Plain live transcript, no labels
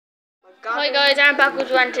Hi guys, I'm back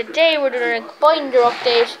with you, and today we're doing a binder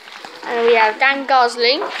update, and we have Dan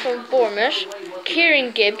Gosling from Bournemouth,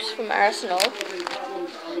 Kieran Gibbs from Arsenal,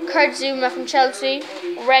 Kurt Zouma from Chelsea,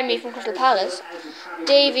 Remy from Crystal Palace,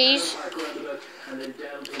 Davies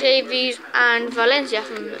and Valencia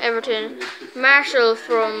from Everton, Marshall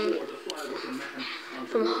from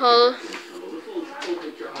Hull,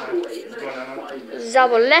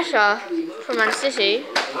 Zabaleta from Man City,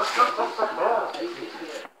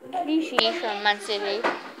 Clichy from Man City,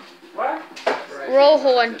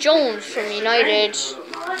 Rojo and Jones from United,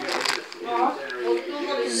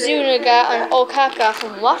 Zuniga and Okaka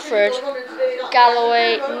from Watford,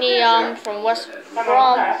 Galloway, Neon from West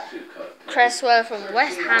Brom, Cresswell from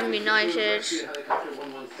West Ham United,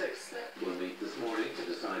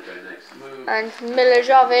 and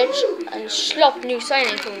Milivojevic and Schlupp, new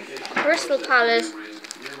signing from Crystal Palace.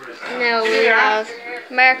 Now we have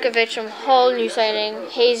Markovic from Hull, new signing,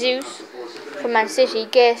 Jesus from Man City,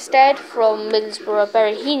 Gaysted from Middlesbrough,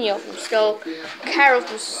 Berahino from Stoke, Carroll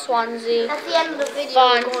from Swansea,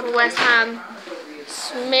 Vaughan from West Ham,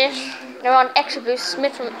 Smith, they're on extra boost,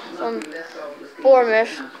 Smith from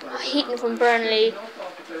Bournemouth, Heaton from Burnley,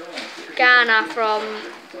 Ghana from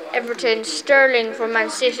Everton, Sterling from Man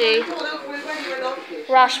City,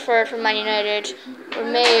 Rashford from Man United,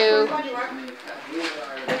 Romeo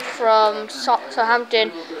from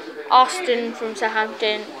Southampton, Austin from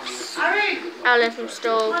Southampton, Allen from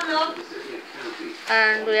Stoke,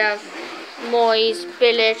 and we have Moyes,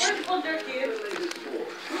 Bilic,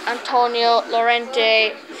 Antonio,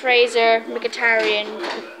 Lorente, Fraser, Mkhitaryan,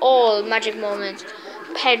 all magic moments,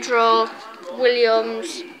 Pedro,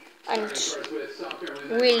 Williams, and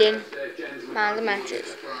Wheeling, man of the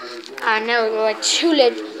matches. And now we're going to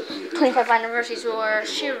let 25th anniversary to our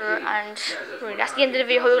Shearer, and that's the end of the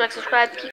video. Hope you like, subscribe, keep